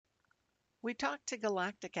We talked to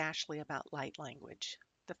Galactic Ashley about light language.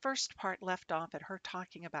 The first part left off at her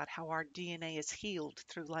talking about how our DNA is healed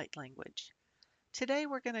through light language. Today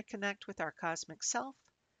we're going to connect with our cosmic self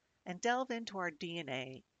and delve into our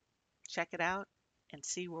DNA, check it out, and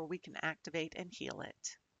see where we can activate and heal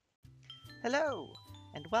it. Hello,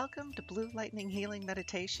 and welcome to Blue Lightning Healing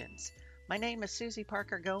Meditations. My name is Susie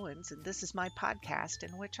Parker Goins, and this is my podcast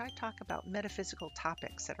in which I talk about metaphysical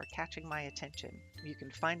topics that are catching my attention. You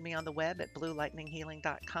can find me on the web at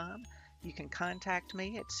bluelightninghealing.com. You can contact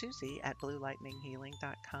me at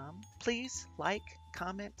susie@bluelightninghealing.com. Please like,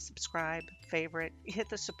 comment, subscribe, favorite, hit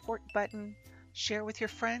the support button, share with your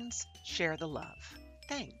friends, share the love.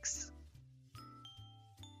 Thanks.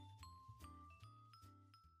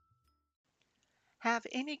 Have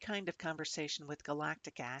any kind of conversation with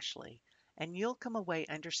Galactic Ashley, and you'll come away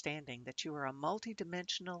understanding that you are a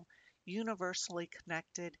multidimensional, universally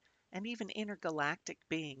connected, and even intergalactic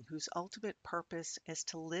being whose ultimate purpose is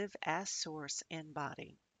to live as Source in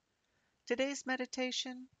body. Today's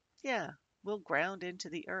meditation, we'll ground into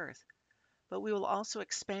the earth, but we will also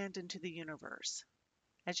expand into the universe.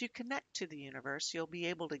 As you connect to the universe, you'll be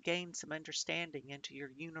able to gain some understanding into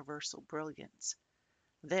your universal brilliance.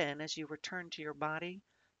 Then, as you return to your body,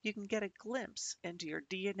 you can get a glimpse into your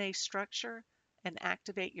DNA structure and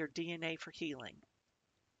activate your DNA for healing.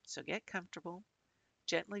 So get comfortable,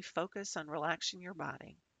 gently focus on relaxing your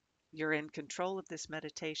body. You're in control of this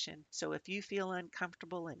meditation, so if you feel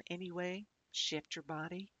uncomfortable in any way, shift your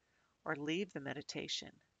body or leave the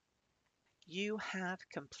meditation. You have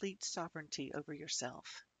complete sovereignty over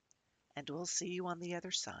yourself, and we'll see you on the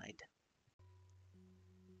other side.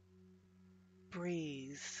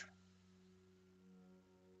 Breathe.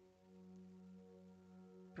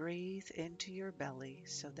 Breathe into your belly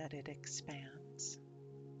so that it expands,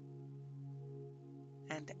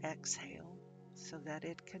 and exhale so that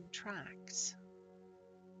it contracts.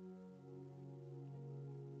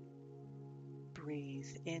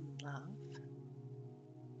 Breathe in love.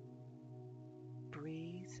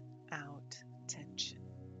 Breathe out tension.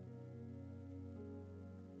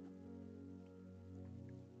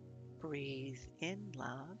 Breathe in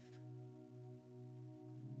love.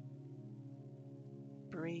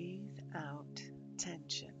 Breathe out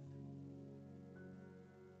tension.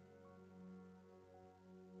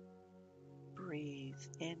 Breathe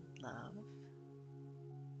in love.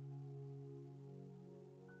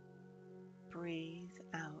 Breathe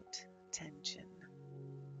out tension.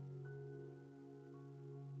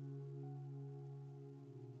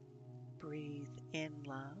 Breathe in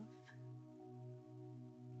love.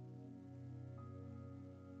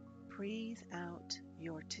 Breathe out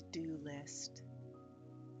your to-do list.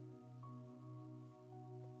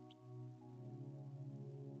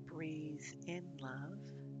 Breathe in love.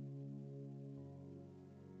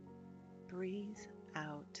 Breathe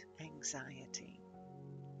out anxiety.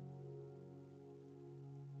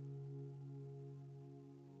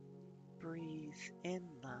 Breathe in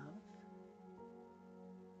love.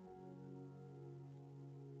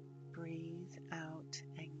 Breathe out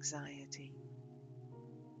anxiety.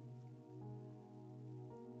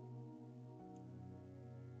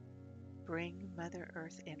 Bring Mother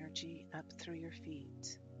Earth energy up through your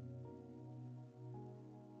feet.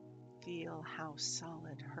 Feel how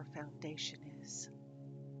solid her foundation is.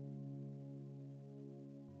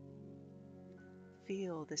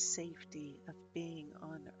 Feel the safety of being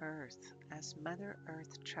on Earth as Mother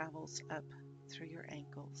Earth travels up through your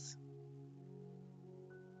ankles,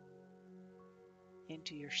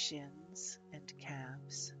 into your shins and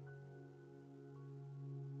calves,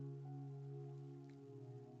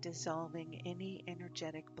 dissolving any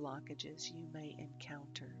energetic blockages you may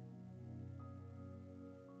encounter.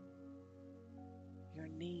 Your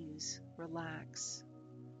knees relax.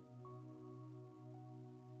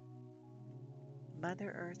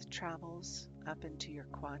 Mother Earth travels up into your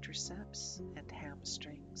quadriceps and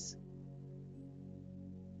hamstrings,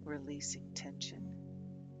 releasing tension,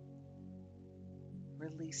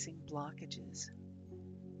 releasing blockages.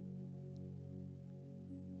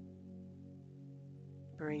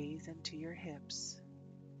 Breathe into your hips.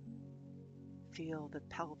 Feel the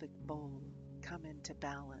pelvic bowl come into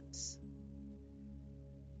balance.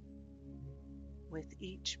 With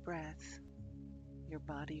each breath, your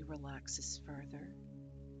body relaxes further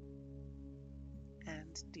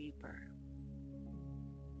and deeper.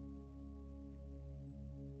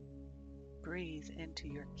 Breathe into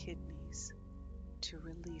your kidneys to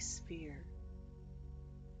release fear.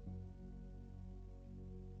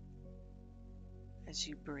 As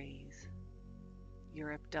you breathe,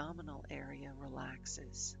 your abdominal area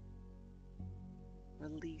relaxes,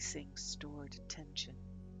 releasing stored tension.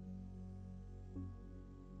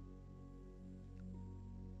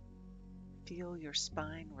 Feel your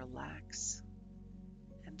spine relax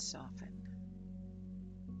and soften.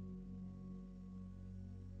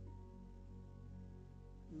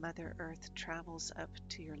 Mother Earth travels up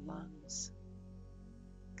to your lungs,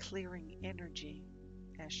 clearing energy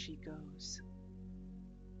as she goes.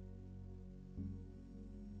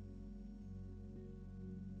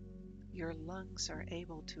 Your lungs are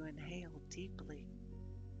able to inhale deeply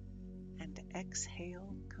and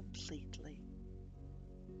exhale completely.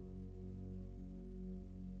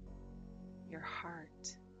 Your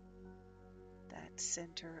heart, that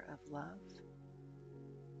center of love,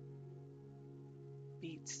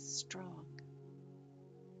 beats strong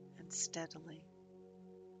and steadily.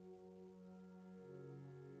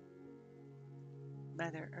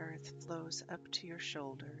 Mother Earth flows up to your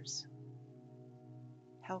shoulders,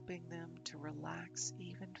 helping them to relax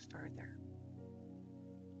even further.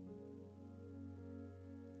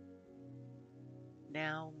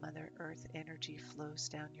 Now Mother Earth energy flows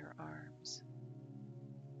down your arms,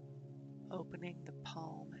 opening the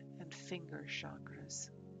palm and finger chakras.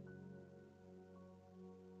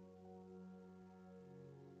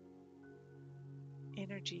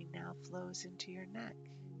 Energy now flows into your neck,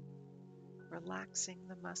 relaxing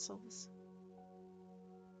the muscles,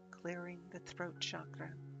 clearing the throat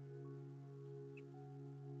chakra,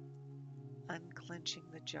 unclenching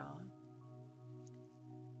the jaw,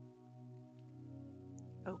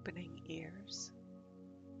 opening ears,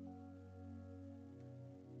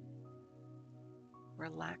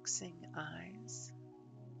 relaxing eyes,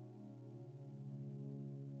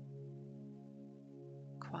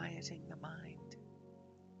 quieting the mind,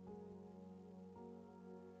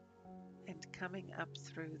 and coming up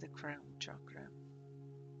through the crown chakra.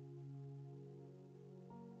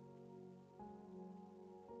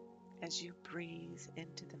 As you breathe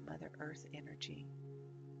into the Mother Earth energy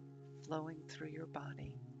flowing through your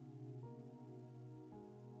body,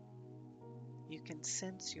 you can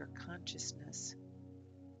sense your consciousness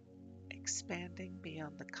expanding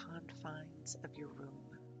beyond the confines of your room.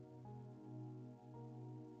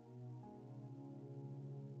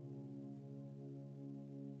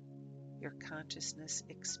 Your consciousness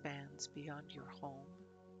expands beyond your home,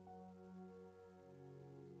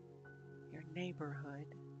 your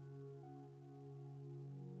neighborhood,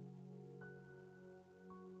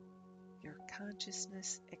 your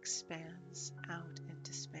consciousness expands out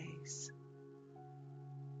into space.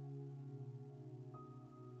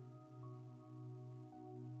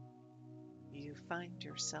 You find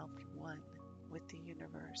yourself one with the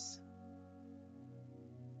universe.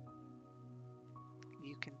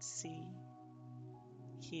 You can see,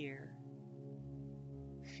 hear,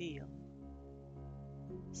 feel,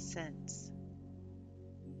 sense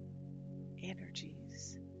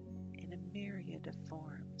energies in a myriad of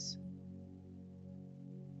forms.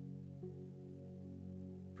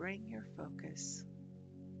 Bring your focus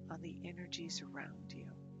on the energies around you.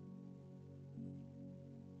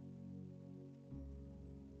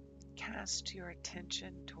 Cast your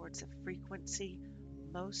attention towards a frequency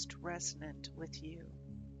most resonant with you.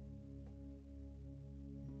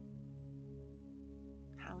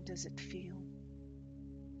 How does it feel?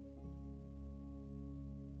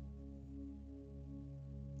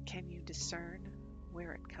 Can you discern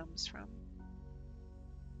where it comes from?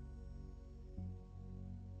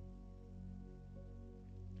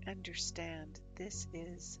 Understand this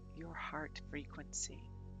is your heart frequency.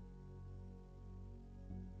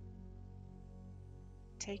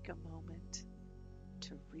 Take a moment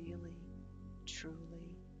to really,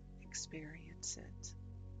 truly experience it.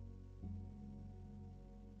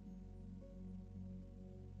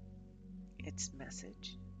 Its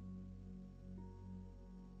message: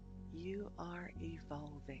 you are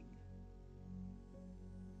evolving.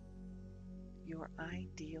 Your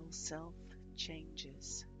ideal self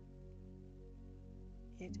changes.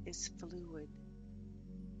 It is fluid.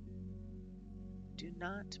 Do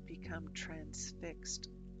not become transfixed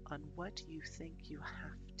on what you think you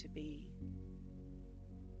have to be.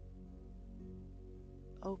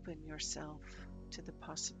 Open yourself to the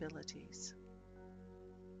possibilities.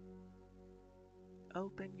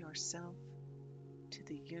 Open yourself to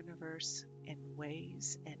the universe in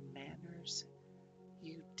ways and manners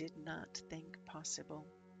you did not think possible.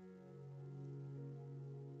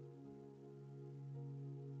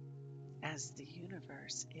 As the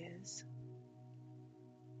universe is,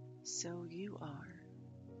 so you are.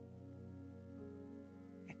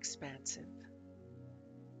 Expansive,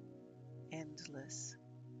 endless,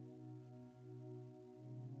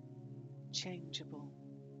 changeable,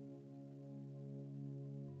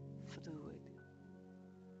 fluid,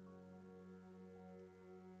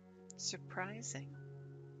 surprising,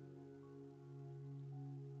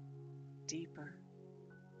 deeper.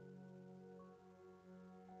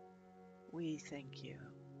 We thank you.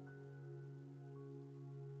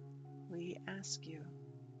 We ask you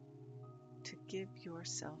to give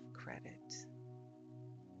yourself credit.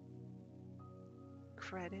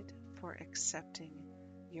 Credit for accepting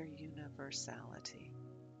your universality.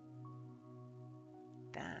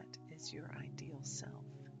 That is your ideal self.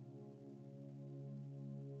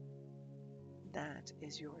 That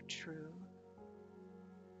is your true,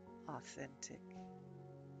 authentic,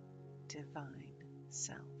 divine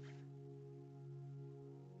self.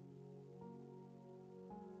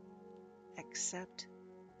 Accept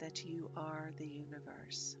that you are the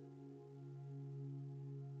universe,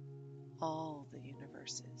 all the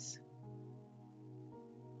universes.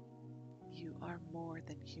 You are more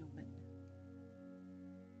than human.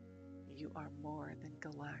 You are more than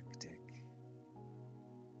galactic.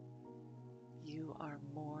 You are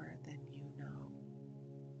more than you know.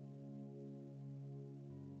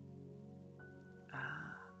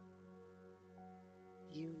 Ah,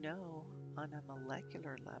 you know on a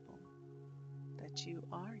molecular level that you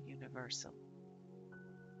are universal.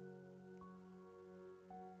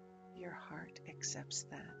 Your heart accepts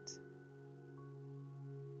that.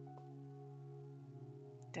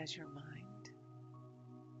 Does your mind?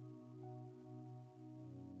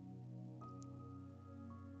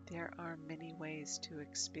 There are many ways to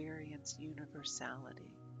experience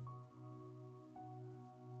universality,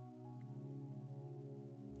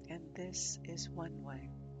 and this is one way.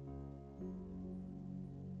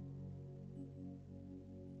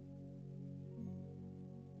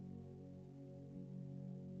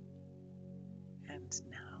 And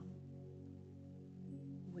now,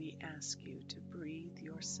 we ask you to breathe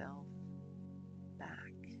yourself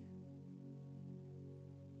back.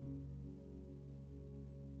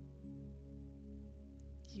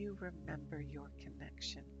 You remember your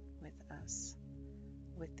connection with us,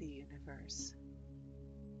 with the universe.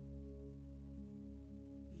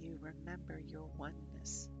 You remember your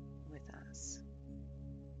oneness with us.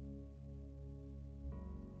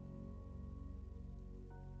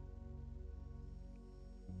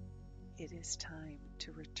 It is time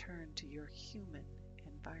to return to your human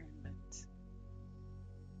environment.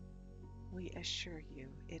 We assure you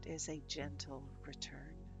it is a gentle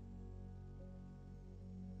return.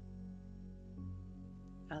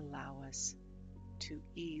 Allow us to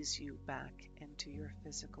ease you back into your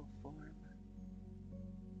physical form.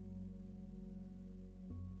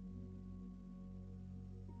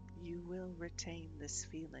 You will retain this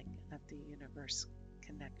feeling of the universe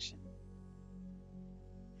connection.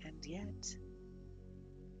 And yet,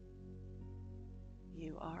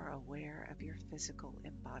 you are aware of your physical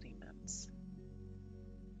embodiments.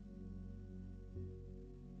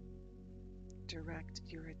 Direct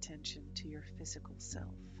your attention to your physical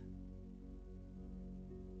self,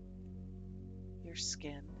 your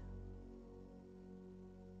skin,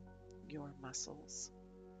 your muscles,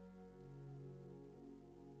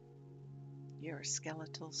 your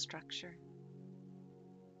skeletal structure,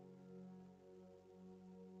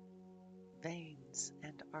 veins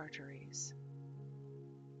and arteries,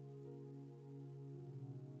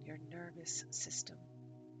 your nervous system.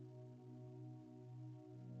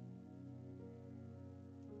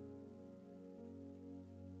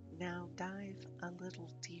 Now dive a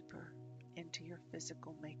little deeper into your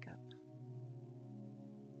physical makeup.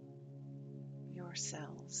 Your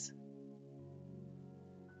cells,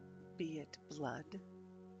 be it blood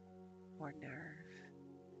or nerve,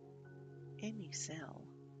 any cell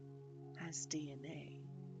has DNA,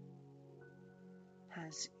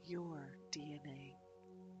 has your DNA.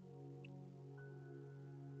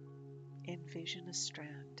 Envision a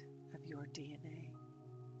strand of your DNA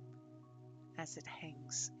as it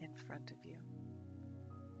hangs in front of you.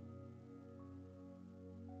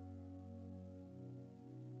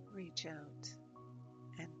 Reach out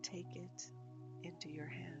and take it into your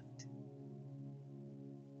hand.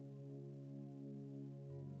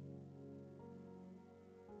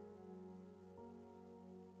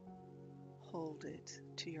 Hold it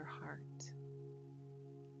to your heart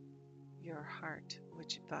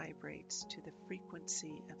which vibrates to the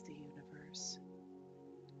frequency of the universe,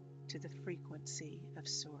 to the frequency of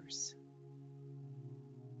Source.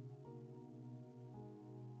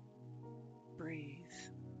 Breathe,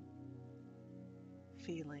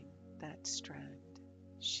 feeling that strand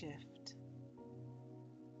shift,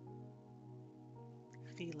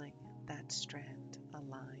 feeling that strand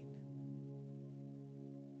align.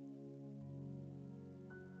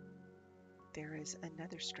 There is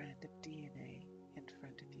another strand of DNA in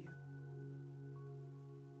front of you.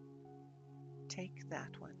 Take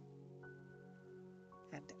that one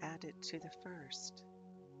and and add it to the first.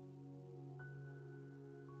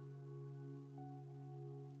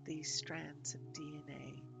 These strands of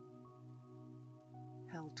DNA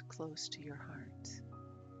held close to your heart.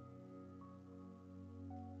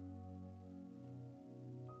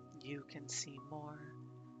 You can see more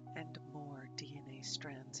and more DNA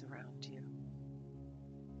strands around you.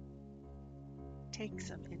 Take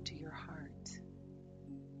them into your heart.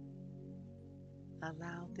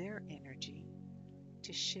 Allow their energy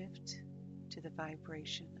to shift to the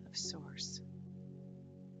vibration of Source.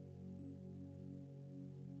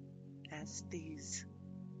 As these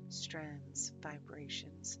strands'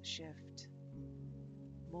 vibrations shift,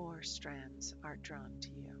 more strands are drawn to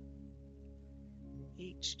you,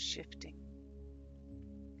 each shifting,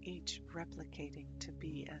 each replicating to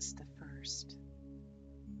be as the first,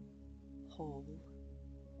 whole,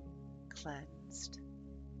 cleansed,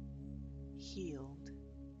 healed,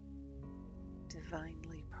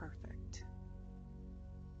 divinely perfect.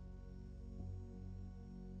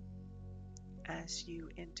 As you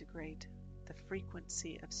integrate the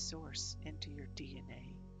frequency of Source into your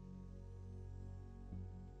DNA,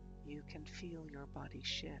 you can feel your body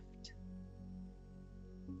shift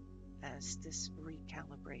as this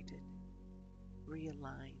recalibrated,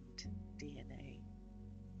 realigned DNA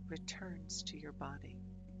returns to your body.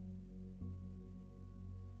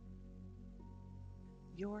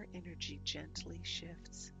 Your energy gently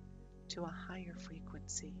shifts to a higher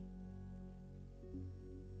frequency,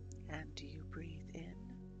 and you breathe in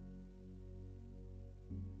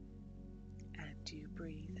and you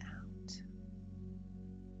breathe out.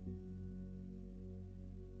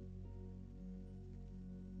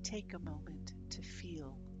 Take a moment to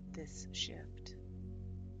feel this shift.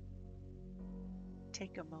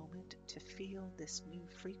 Take a moment to feel this new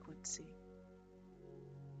frequency.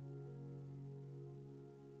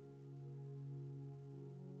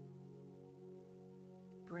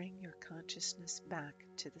 Bring your consciousness back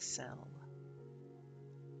to the cell.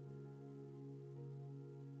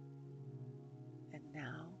 And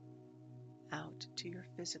now, out to your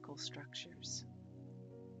physical structures.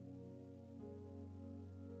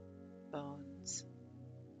 Bones,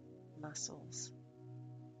 muscles,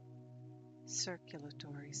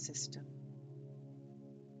 circulatory system,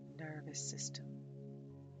 nervous system,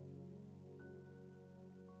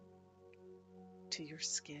 to your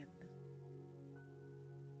skin,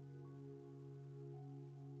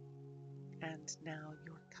 and now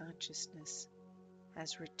your consciousness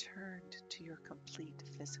has returned to your complete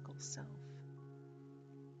physical self.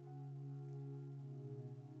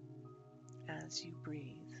 As you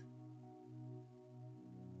breathe,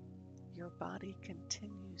 your body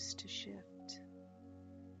continues to shift.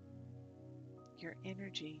 Your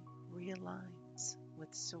energy realigns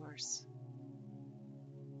with Source.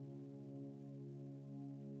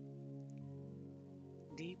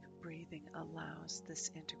 Deep breathing allows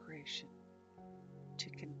this integration to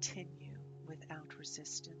continue without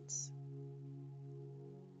resistance.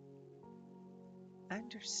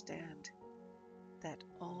 Understand that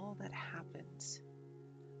all that happens,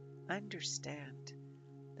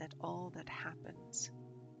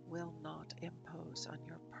 will not impose on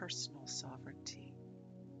your personal sovereignty.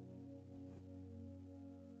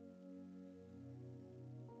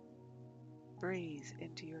 Breathe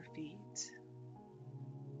into your feet.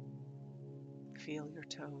 Feel your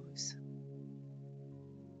toes.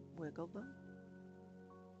 Wiggle them.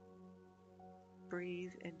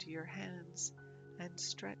 Breathe into your hands and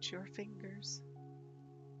stretch your fingers.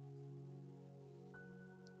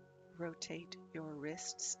 Rotate your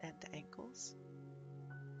wrists and ankles.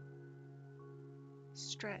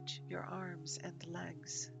 Stretch your arms and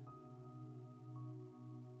legs.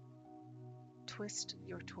 Twist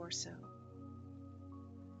your torso.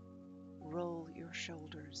 Roll your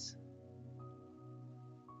shoulders.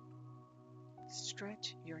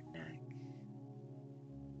 Stretch your neck.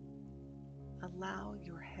 Allow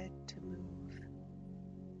your head to move.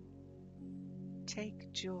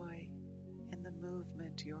 Take joy in the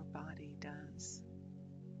movement your body does.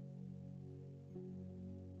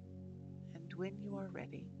 And when you are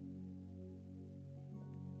ready,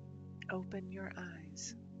 open your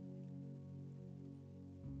eyes.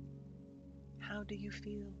 How do you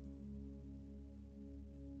feel?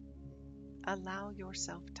 Allow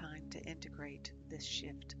yourself time to integrate this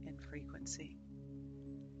shift in frequency.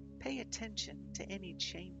 Pay attention to any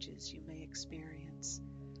changes you may experience,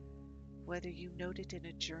 whether you note it in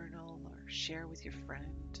a journal or share with your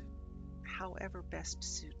friend, however best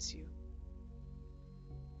suits you.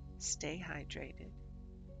 Stay hydrated.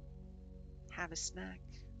 Have a snack.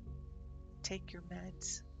 Take your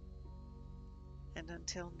meds. And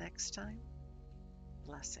until next time,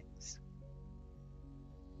 Blessings.